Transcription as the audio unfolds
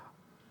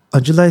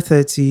On July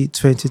 30,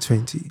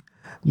 2020,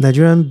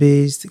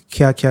 Nigerian-based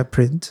Kia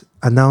Print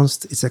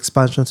announced its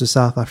expansion to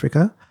South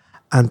Africa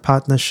and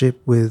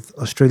partnership with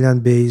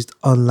Australian-based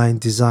online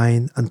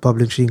design and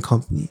publishing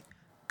company,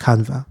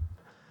 Canva.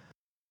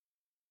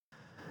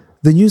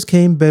 The news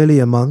came barely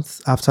a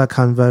month after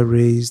Canva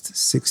raised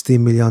 $60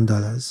 million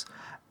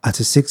at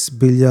a $6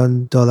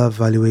 billion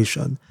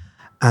valuation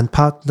and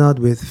partnered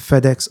with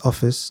FedEx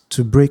Office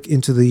to break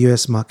into the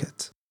US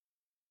market.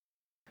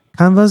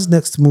 Canva's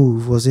next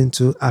move was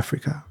into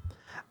Africa,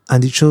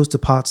 and it chose to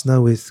partner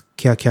with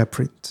Kia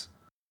Print.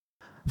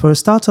 For a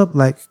startup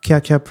like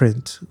Kia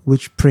Print,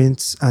 which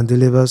prints and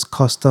delivers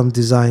custom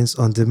designs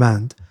on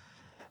demand,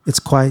 it's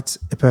quite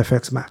a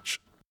perfect match.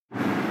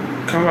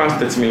 Canva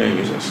has 30 million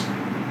users.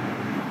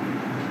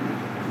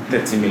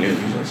 30 million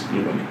users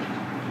globally.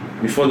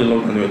 Before the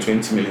lockdown, there were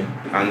 20 million,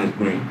 and it's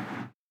growing.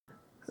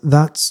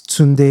 That's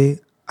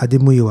Tunde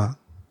Ademuyiwa,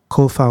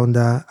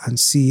 co-founder and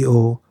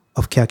CEO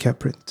of Kia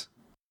Print.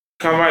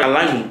 Canva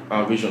aligns with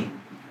our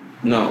vision.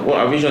 Now, what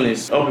our vision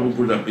is, help people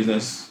grow their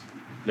business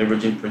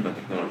leveraging print and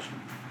technology.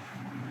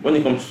 When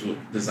it comes to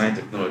design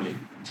technology,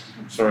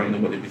 I'm sorry,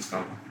 nobody beats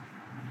Canva,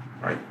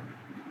 right?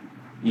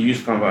 You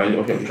use Canva,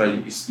 okay, I've tried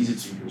it, it's easy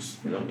to use,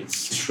 it's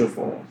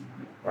straightforward,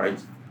 right?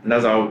 And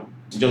that's how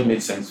it just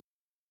made sense.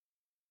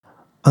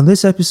 On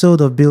this episode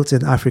of Built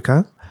in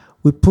Africa,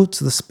 we put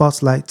the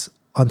spotlight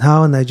on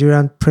how a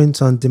Nigerian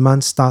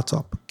print-on-demand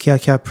startup,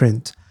 Kia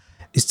Print,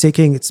 is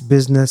taking its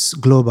business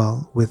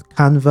global with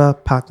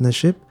Canva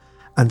partnership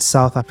and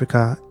South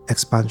Africa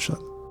expansion.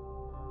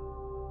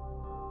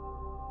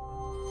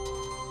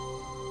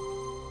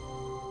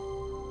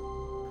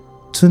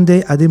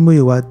 Tunde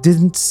Ademuyiwa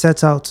didn't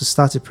set out to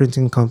start a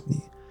printing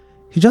company.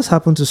 He just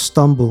happened to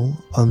stumble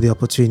on the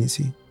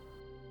opportunity.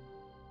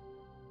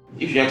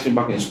 If you ask me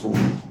back in school,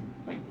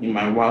 like in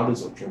my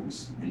wildest of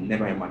dreams, I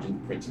never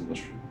imagined the print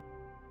industry.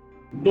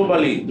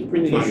 Globally, the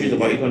print industry is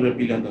about $800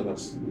 billion.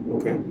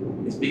 Okay.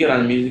 It's bigger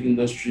than the music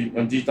industry,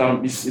 and digital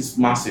is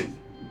massive.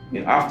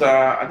 After,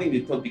 I think,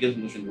 the third biggest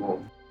industry in the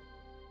world.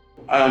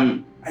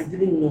 I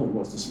didn't know it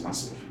was this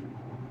massive.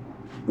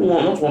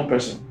 Not one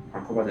person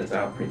can cover the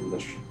entire print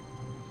industry.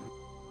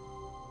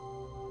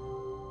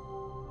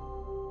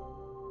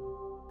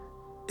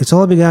 It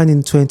all began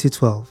in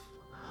 2012,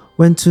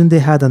 when Tunde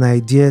had an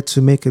idea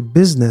to make a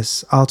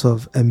business out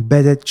of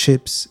embedded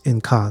chips in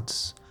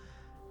cards.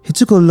 He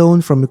took a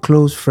loan from a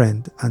close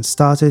friend and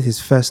started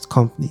his first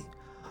company,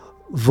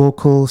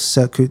 Vocal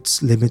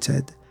Circuits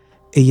Limited,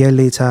 a year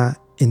later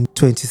in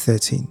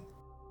 2013.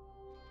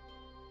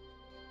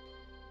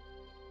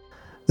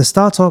 The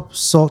startup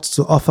sought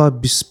to offer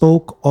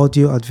bespoke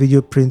audio and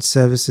video print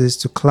services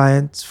to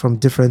clients from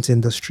different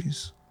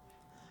industries.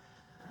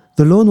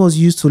 The loan was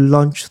used to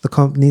launch the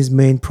company's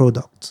main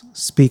product,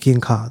 speaking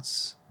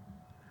cards.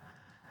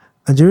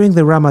 And during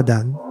the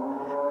Ramadan,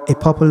 a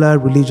popular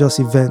religious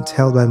event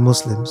held by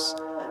Muslims,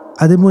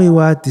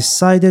 Ademuyiwa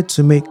decided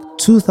to make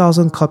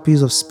 2,000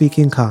 copies of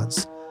speaking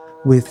cards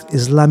with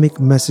Islamic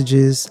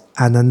messages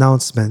and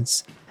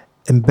announcements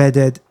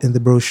embedded in the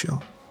brochure.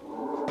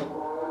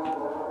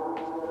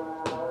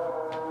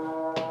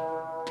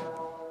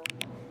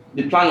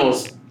 The plan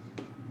was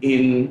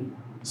in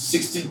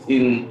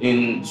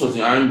June,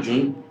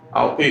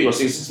 I'll pay your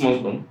 6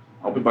 months loan,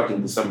 I'll be back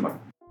in December.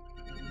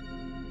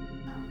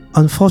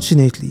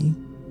 Unfortunately,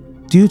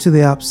 due to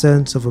the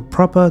absence of a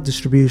proper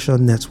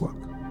distribution network,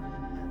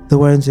 they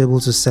weren't able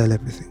to sell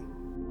everything.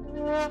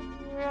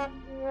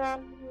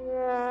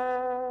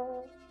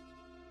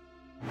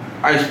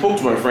 I spoke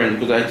to my friend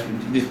because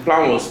the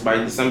plan was by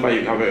December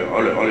you have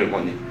all your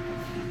money,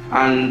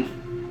 and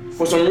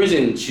for some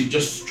reason she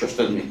just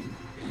trusted me.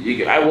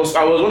 I was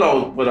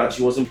one but that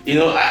she wasn't.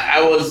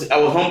 I was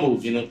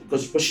humbled,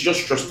 because she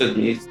just trusted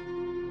me.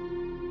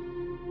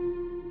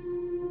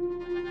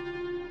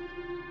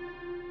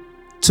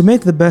 To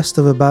make the best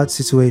of a bad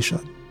situation,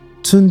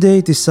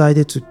 Tunde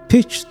decided to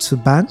pitch to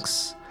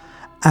banks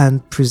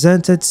and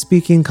presented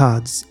speaking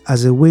cards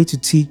as a way to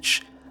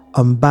teach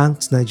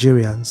unbanked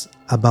Nigerians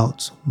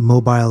about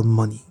mobile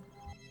money.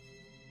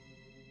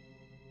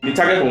 The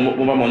target for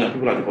mobile money are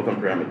people at the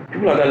bottom pyramid.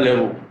 People at that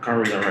level can't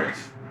read and write.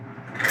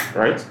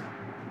 Right?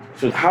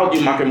 So how do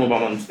you market mobile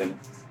money to them?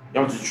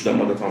 You have to teach them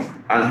mother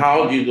tongue. And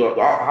how do you do it?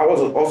 How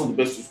was it also the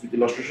best to speak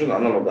illustrations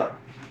and all of that?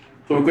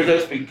 So we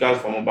created speaking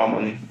cards for mobile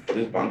money for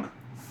this bank.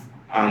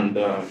 And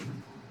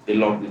they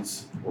loved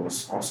it. It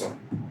was awesome.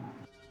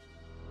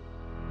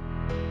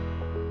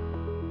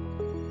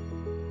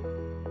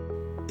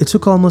 It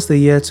took almost a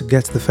year to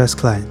get the first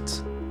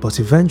client, but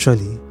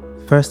eventually,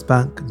 First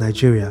Bank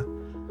Nigeria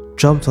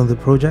jumped on the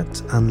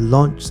project and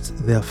launched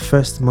their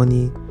First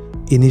Money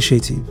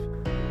initiative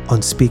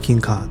on speaking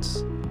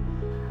cards.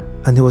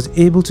 And he was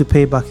able to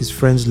pay back his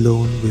friend's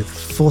loan with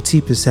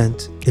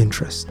 40%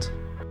 interest.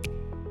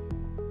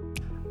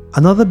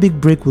 Another big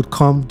break would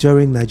come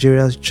during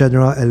Nigeria's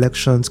general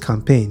elections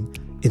campaign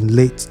in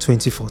late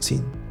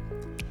 2014.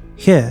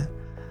 Here,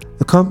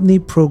 the company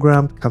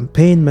programmed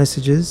campaign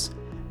messages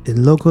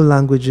in local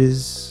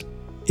languages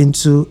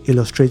into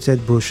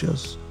illustrated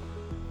brochures.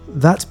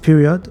 that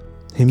period,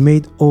 he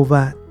made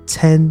over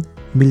 10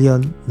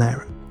 million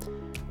naira,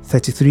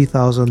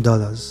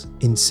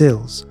 $33,000 in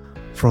sales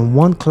from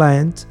one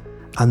client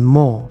and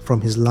more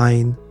from his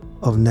line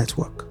of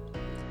network.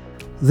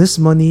 This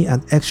money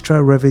and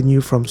extra revenue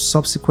from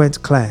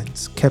subsequent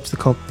clients kept the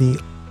company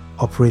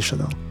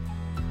operational.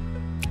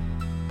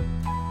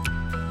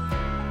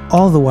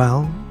 All the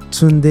while,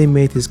 Tunde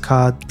made his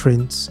card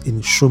prints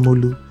in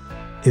Shomolu,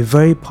 a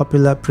very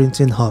popular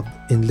printing hub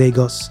in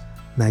Lagos,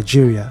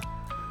 Nigeria,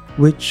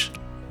 which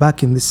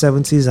back in the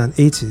 70s and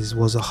 80s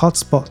was a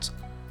hotspot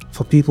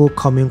for people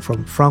coming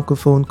from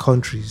francophone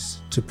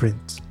countries to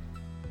print.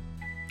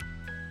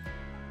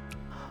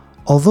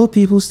 Although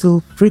people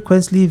still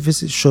frequently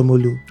visit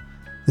Shomolu,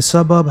 the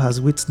suburb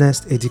has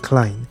witnessed a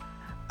decline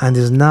and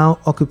is now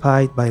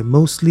occupied by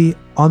mostly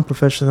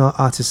unprofessional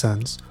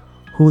artisans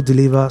who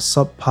deliver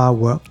subpar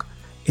work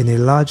in a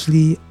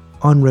largely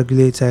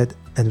unregulated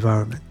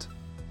environment.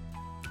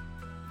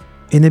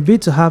 In a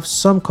bid to have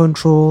some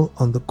control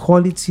on the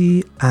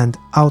quality and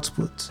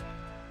output,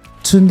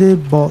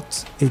 Tunde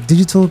bought a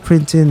digital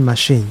printing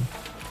machine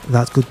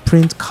that could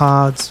print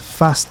cards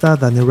faster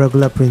than a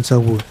regular printer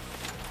would.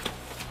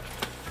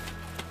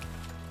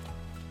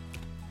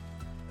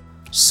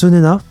 Soon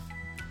enough,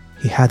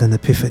 he had an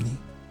epiphany.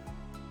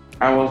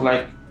 I was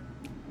like,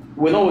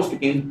 we're not always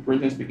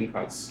printing speaking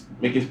cards,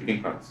 making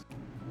speaking cards.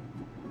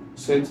 I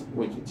said,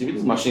 wait, if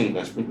this machine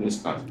that's printing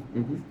this card,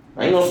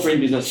 I know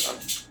print business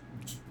cards.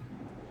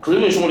 Because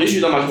even if someone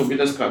issues that machine for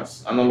business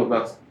cards and all of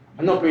that,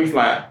 I'm not print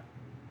flyer.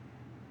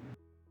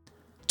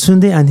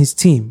 Tunde and his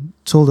team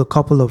told a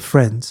couple of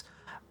friends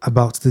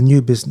about the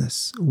new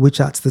business,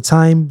 which at the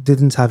time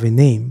didn't have a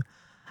name,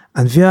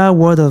 and via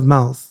word of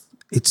mouth,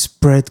 it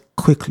spread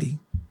quickly.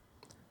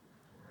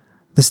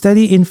 The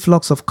steady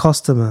influx of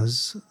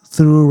customers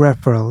through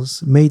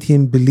referrals made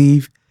him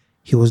believe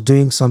he was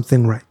doing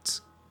something right.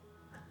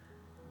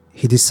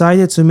 He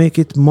decided to make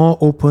it more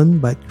open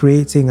by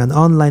creating an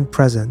online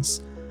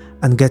presence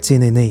and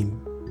getting a name,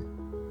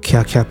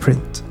 Kiakia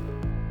Print.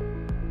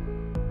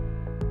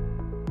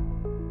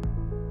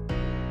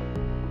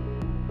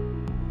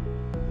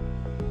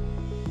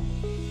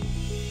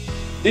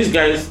 These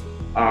guys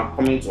are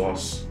coming to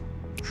us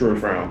through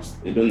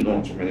referrals. They don't know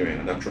us from anywhere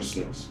and they're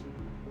trusting us.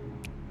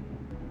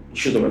 It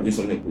shows that we're doing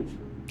something good.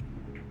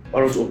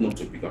 Or else open up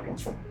to a bigger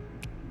platform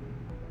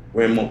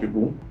where more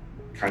people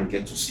can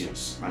get to see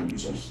us and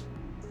use us.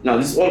 Now,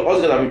 this all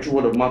that have been through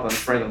word of mouth and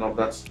friends and all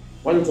that.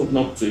 Why don't we open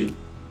up to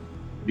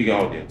a bigger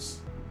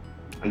audience?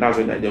 And that's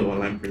where the idea of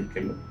online print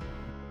came up.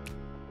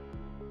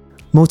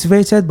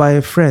 Motivated by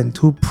a friend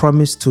who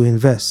promised to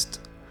invest,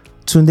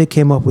 Tunde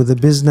came up with a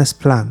business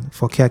plan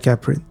for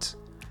Kiakia Print.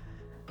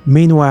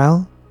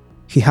 Meanwhile,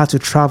 he had to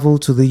travel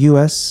to the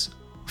US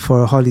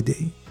for a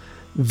holiday,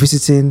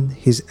 visiting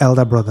his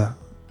elder brother,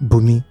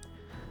 Bumi.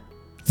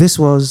 This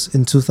was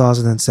in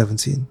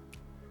 2017.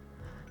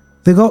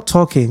 They got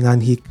talking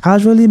and he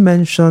casually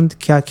mentioned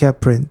Kiakia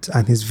Print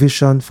and his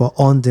vision for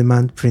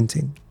on-demand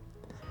printing.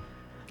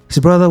 His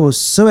brother was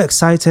so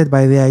excited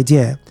by the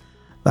idea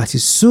that he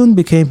soon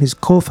became his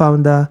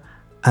co-founder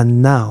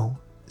and now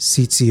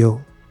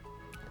CTO.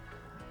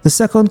 The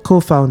second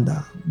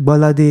co-founder,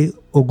 Bolade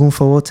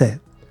Ogunfowote,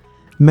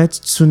 met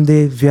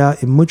Tunde via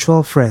a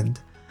mutual friend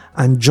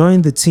and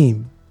joined the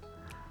team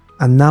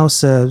and now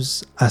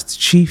serves as the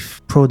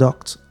Chief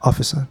Product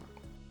Officer.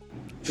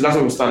 So that's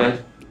when we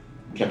started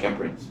Kiakia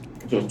Print.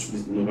 It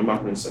was November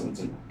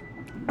 2017.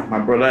 My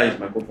brother is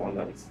my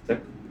co-founder. He's tech.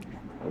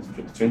 I was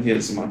 20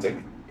 years in my tech.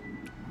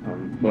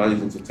 Bolade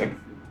is into tech.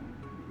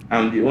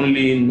 I'm the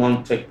only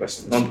non-tech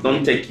person,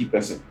 non-techie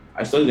person.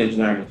 I studied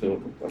engineering,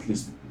 so at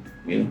least,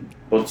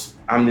 but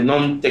I'm the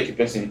non-techie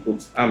person.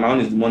 My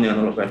own is the money and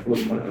all of that. I follow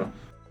the money and all.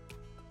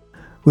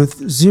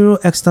 With zero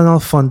external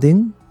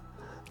funding,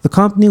 the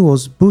company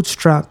was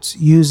bootstrapped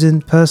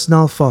using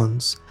personal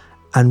funds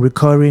and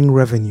recurring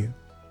revenue.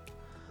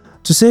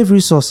 To save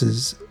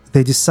resources,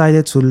 they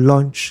decided to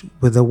launch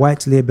with a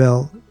white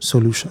label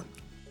solution.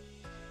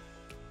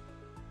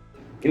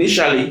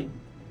 Initially,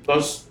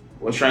 because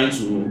we're trying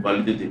to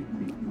validate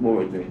what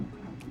we're doing,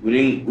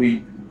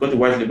 we got a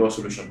white label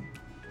solution,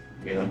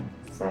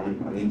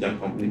 from an Indian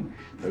company,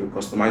 and we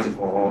customized it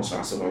for us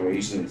ourselves and we're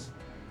using it.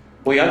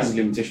 But it has its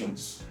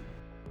limitations.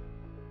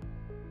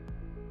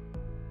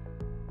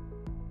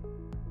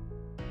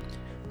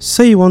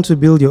 Say you want to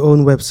build your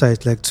own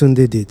website like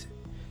Tunde did.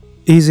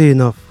 Easy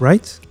enough,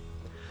 right?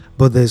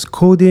 But there's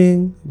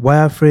coding,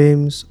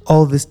 wireframes,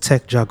 all this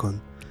tech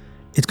jargon.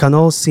 It can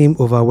all seem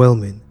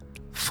overwhelming.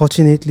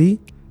 Fortunately,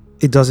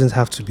 it doesn't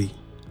have to be.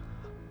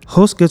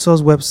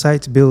 HostGator's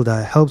website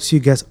builder helps you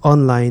get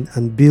online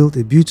and build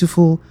a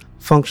beautiful,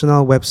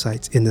 functional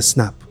website in a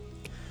snap.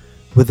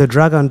 With a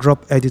drag and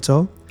drop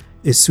editor,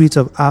 a suite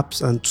of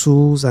apps and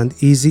tools, and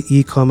easy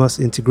e-commerce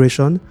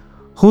integration,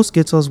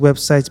 HostGator's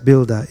website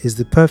builder is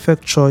the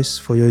perfect choice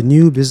for your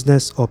new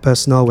business or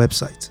personal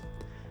website.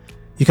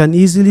 You can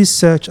easily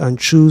search and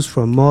choose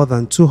from more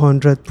than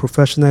 200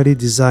 professionally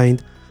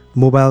designed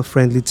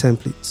mobile-friendly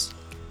templates.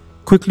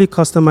 Quickly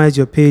customize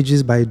your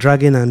pages by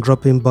dragging and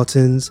dropping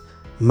buttons,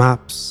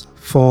 maps,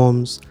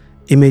 forms,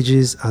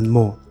 images, and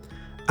more.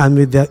 And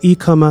with their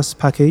e-commerce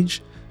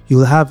package,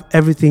 you'll have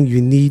everything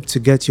you need to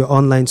get your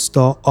online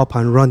store up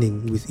and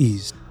running with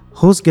ease.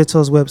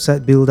 HostGator's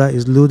website builder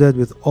is loaded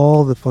with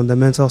all the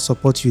fundamental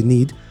support you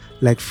need,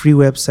 like free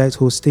website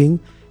hosting,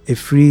 a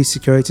free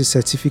security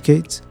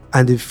certificate,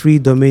 and a free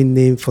domain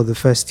name for the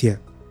first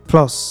year.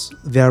 Plus,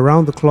 their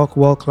round-the-clock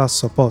world-class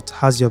support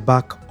has your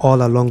back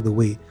all along the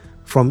way,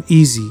 from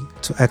easy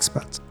to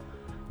expert.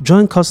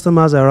 Join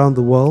customers around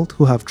the world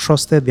who have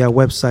trusted their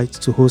website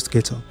to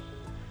HostGator.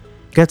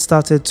 Get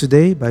started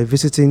today by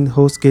visiting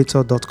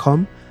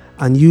hostgator.com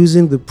and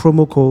using the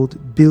promo code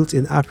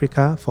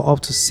BUILTINAFRICA for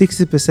up to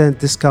 60%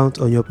 discount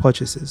on your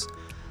purchases.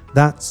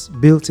 That's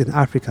Built in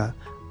Africa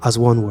as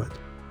one word.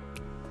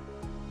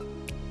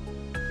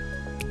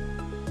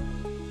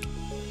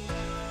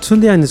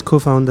 Tunde and his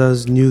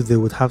co-founders knew they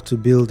would have to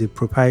build a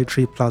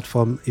proprietary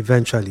platform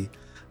eventually,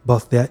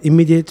 but their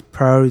immediate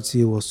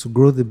priority was to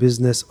grow the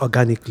business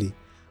organically,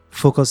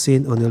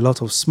 focusing on a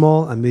lot of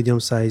small and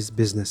medium-sized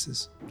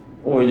businesses.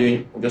 What we're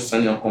doing, we're just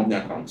sending out company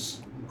accounts.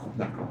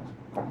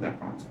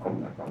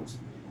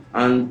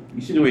 And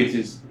you see the way it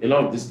is, a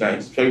lot of these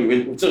guys, so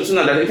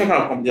now that if I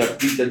have a company,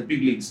 they're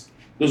big leagues.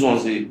 Those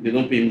ones, they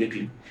don't pay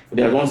immediately. But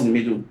they are the ones in the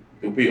middle,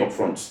 they'll pay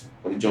upfront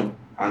for the job,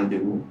 and they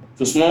will.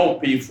 So small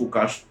pay full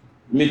cash.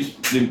 The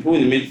people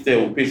in the mid there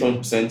will pay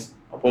 7%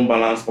 upon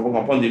balance,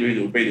 upon delivery,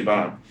 they will pay the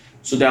balance.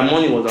 So their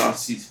money was our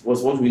seat,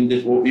 was what we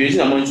needed. We're using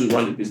our money to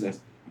run the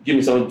business. You give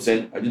me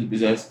 7%, I do the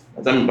business.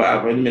 By the time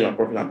I've already made a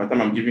profit, and by the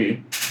time I'm giving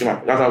you,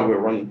 that's how we're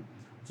running.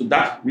 So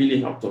that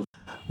really helped us.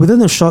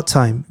 Within a short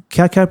time,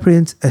 Kiakia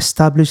Print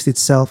established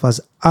itself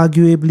as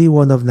arguably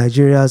one of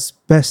Nigeria's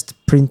best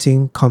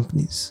printing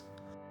companies.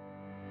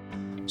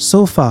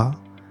 So far,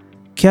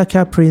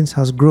 Kiakia Print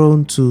has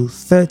grown to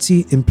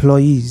 30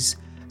 employees,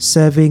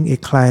 serving a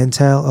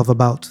clientele of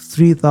about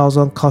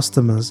 3,000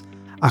 customers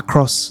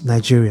across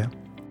Nigeria.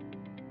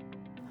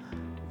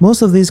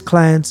 Most of these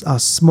clients are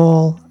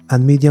small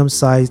and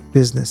medium-sized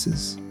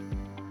businesses,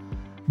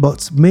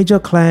 but major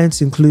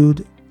clients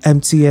include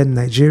MTN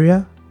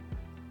Nigeria,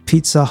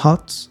 Pizza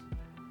Hut,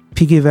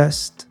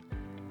 PiggyVest,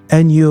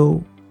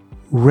 Enyo,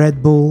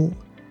 Red Bull,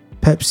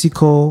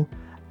 PepsiCo,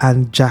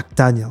 and Jack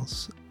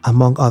Daniels,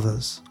 among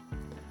others.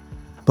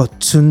 But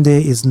Tunde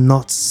is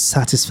not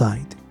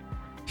satisfied.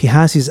 He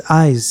has his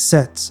eyes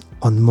set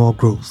on more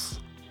growth.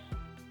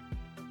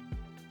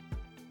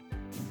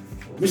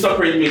 Mr.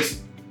 Print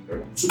makes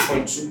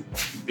 $2.2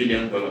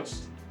 billion.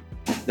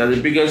 They're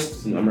the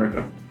biggest in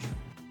America.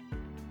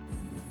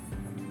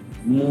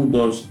 Moon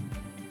does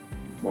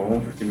about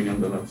 $150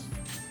 million.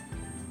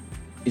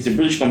 It's a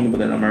British company,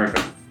 but in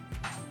America.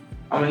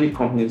 How many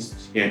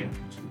companies here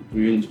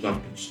we need to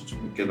pitch to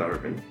get that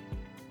revenue?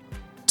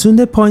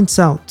 Tunde points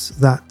out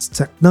that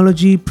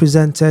technology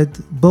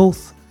presented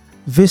both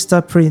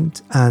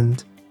Vistaprint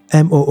and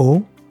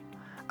MOO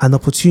an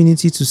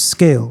opportunity to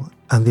scale,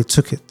 and they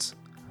took it.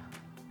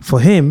 For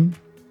him,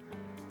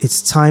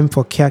 it's time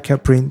for Kiakia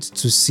Print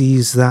to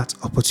seize that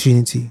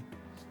opportunity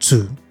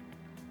too.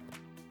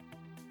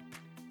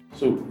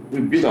 So we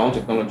built our own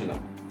technology now.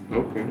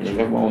 Okay. We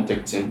have our own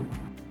tech team.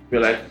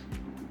 We're like,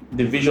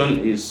 the vision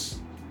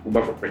is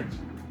Uber for print.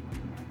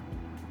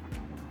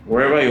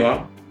 Wherever you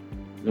are,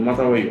 no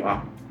matter where you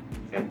are,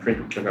 you can print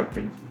with Kiakia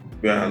Print.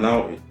 We are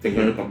now a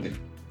technology company,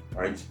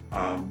 right?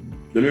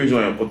 The only reason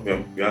why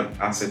we have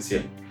assets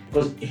here,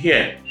 because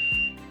here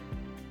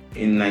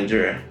in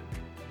Nigeria,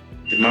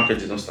 the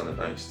market is not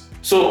standardized.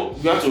 So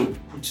we have to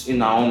put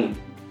in our own,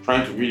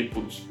 trying to really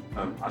put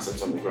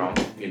assets on the ground,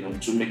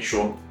 to make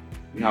sure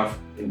we have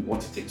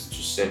what it takes to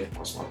serve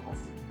customer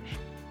confidence.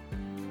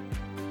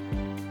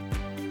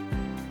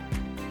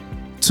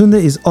 Tunde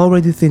is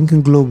already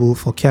thinking global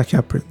for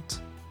Kiakia Print.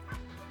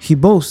 He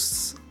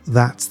boasts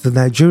that the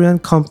Nigerian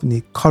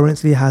company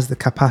currently has the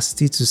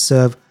capacity to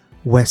serve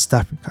West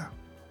Africa.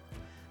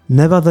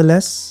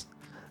 Nevertheless,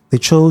 they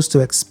chose to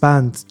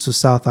expand to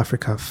South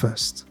Africa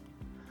first.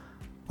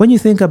 When you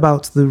think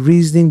about the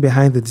reasoning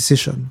behind the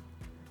decision,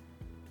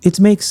 it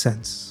makes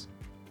sense.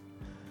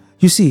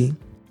 You see,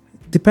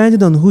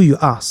 depending on who you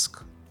ask,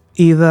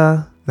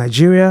 either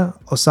Nigeria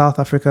or South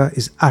Africa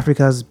is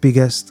Africa's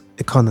biggest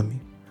economy.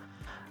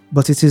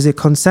 But it is a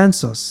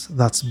consensus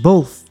that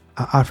both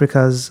are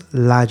Africa's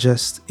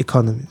largest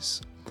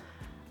economies.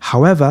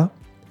 However,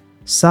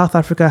 South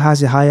Africa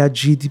has a higher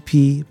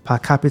GDP per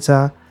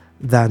capita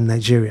than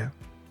Nigeria.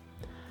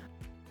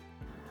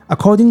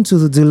 According to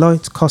the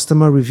Deloitte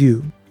Customer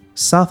Review,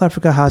 South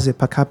Africa has a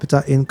per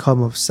capita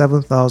income of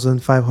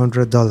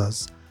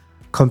 $7,500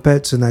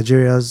 compared to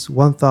Nigeria's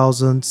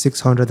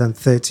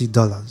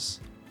 $1,630.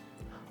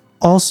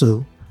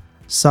 Also,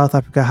 South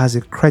Africa has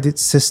a credit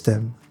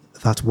system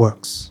that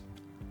works,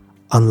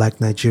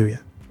 unlike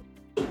Nigeria.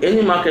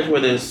 Any market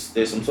where there's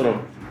some sort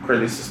of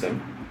credit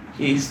system,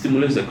 it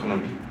stimulates the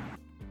economy.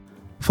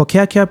 For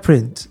Kiakia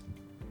Print,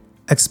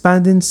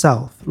 expanding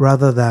south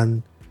rather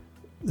than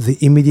the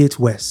immediate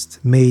west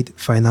made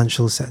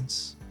financial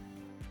sense.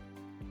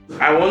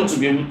 I want to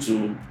be able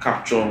to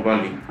capture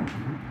value.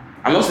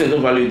 I'm not saying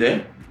there's no value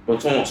there,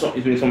 but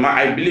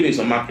I believe in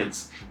some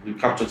markets we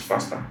capture it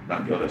faster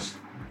than the others.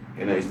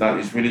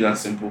 It's really that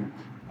simple.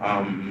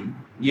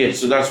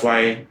 So that's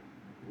why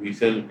we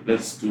said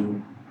let's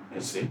see.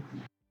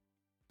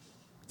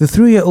 The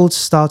 3-year-old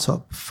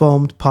startup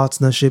formed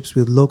partnerships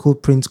with local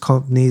print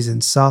companies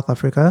in South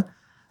Africa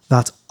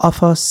that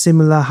offer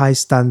similar high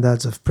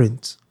standards of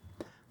print.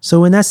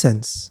 So in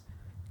essence,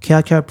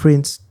 Kiakia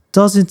Print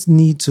doesn't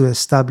need to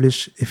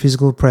establish a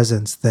physical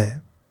presence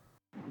there.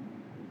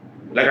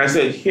 Like I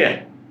said,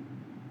 here,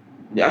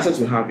 the assets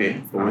we have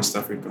here for West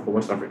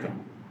Africa,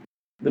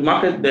 the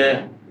market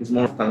there is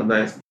more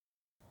standardized.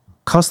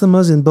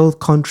 Customers in both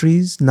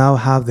countries now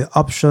have the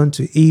option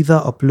to either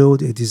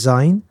upload a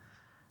design,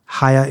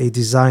 hire a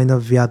designer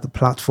via the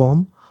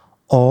platform,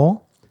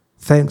 or,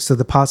 thanks to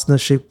the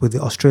partnership with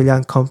the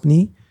Australian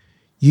company,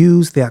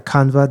 use their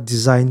Canva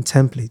design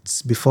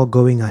templates before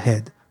going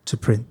ahead to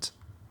print.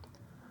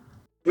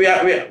 We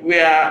are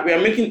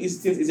making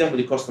things easier for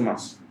the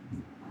customers,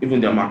 even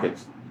their market.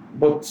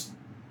 But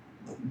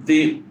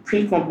the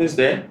print companies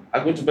there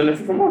are going to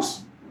benefit from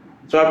us.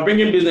 So I'm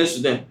bringing business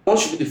to them. What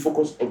should be the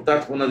focus of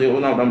that owner, the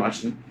owner of that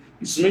machine,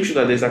 is to make sure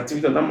that there's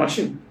activity on that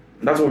machine.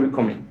 And that's where we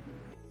come in.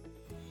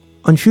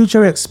 On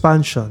future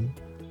expansion,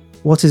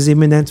 what is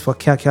imminent for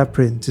Kiakia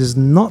Print is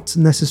not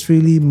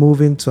necessarily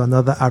moving to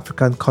another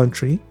African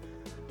country,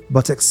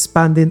 but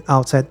expanding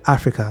outside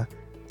Africa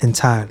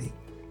entirely.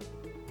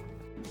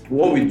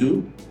 What we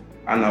do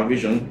and our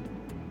vision,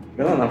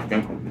 we're not an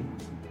African company.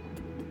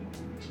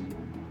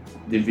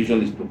 The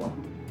vision is global.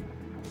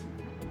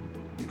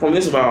 The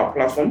convenience of our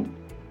platform,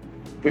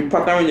 we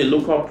partner with a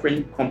local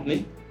print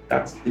company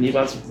that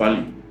delivers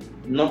value.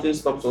 Nothing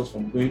stops us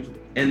from going to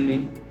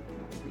any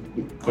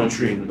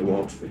country in the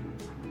world today.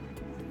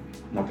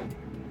 Nothing.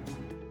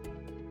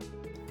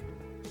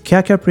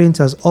 Kiakia Print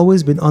has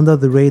always been under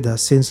the radar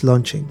since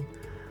launching,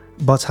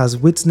 but has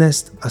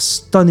witnessed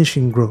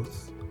astonishing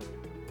growth.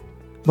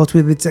 But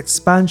with its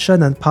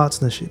expansion and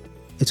partnership,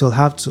 it will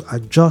have to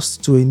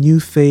adjust to a new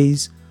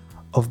phase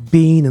of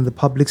being in the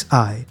public's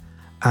eye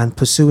and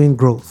pursuing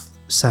growth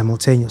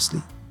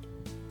simultaneously.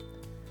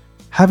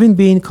 Having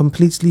been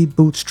completely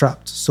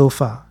bootstrapped so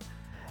far,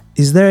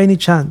 is there any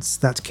chance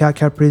that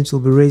Kiakia Print will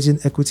be raising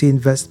equity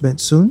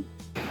investment soon?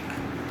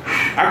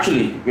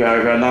 Actually, we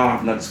are now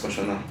having that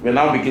discussion now. We are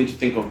now beginning to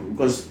think of,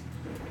 because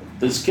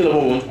the scale of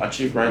what we want to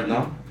achieve right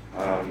now,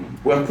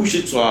 we've pushed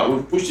it to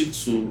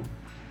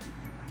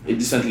a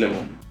decent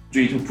level.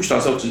 We pushed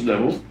ourselves to this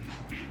level.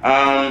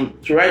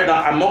 So right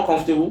now, I'm more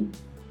comfortable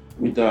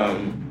with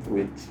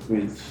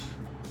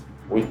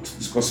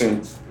discussing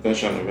with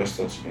potential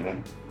investors.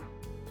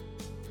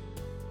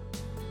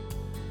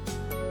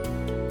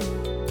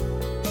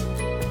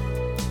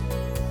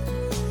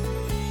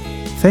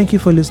 Thank you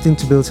for listening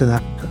to Built in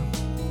Africa.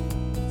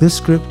 This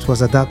script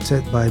was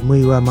adapted by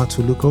Muyiwa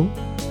Matuluko,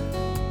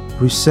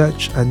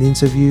 research and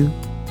interview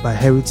by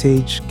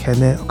Heritage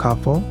Kene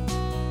Okafor,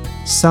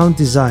 sound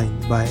design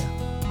by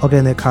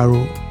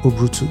Ogenekaro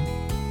Obrutu.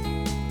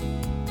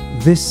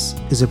 This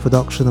is a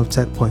production of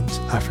TechPoint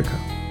Africa.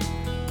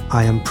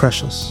 I am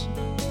Precious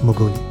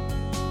Mogoli.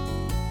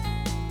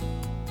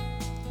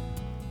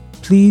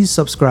 Please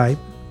subscribe,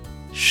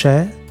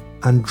 share,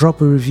 and drop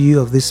a review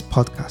of this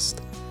podcast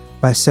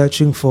by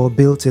searching for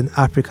Built in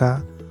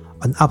Africa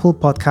on Apple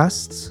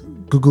Podcasts,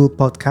 Google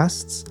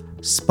Podcasts,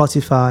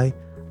 Spotify,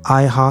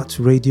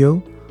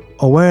 iHeartRadio,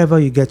 or wherever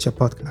you get your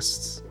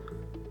podcasts.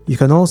 You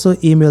can also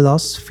email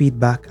us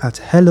feedback at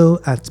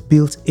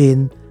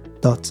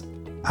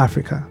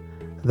hello@builtin.africa.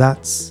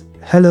 That's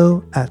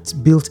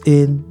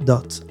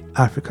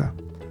hello@builtin.africa.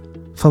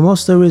 For more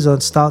stories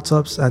on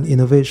startups and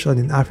innovation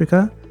in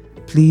Africa,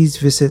 please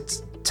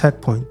visit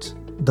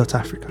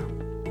techpoint.africa.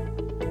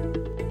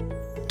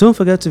 Don't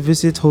forget to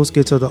visit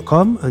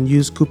hostgator.com and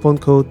use coupon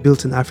code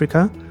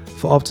BuiltInAfrica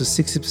for up to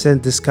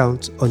 60%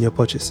 discount on your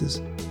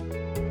purchases.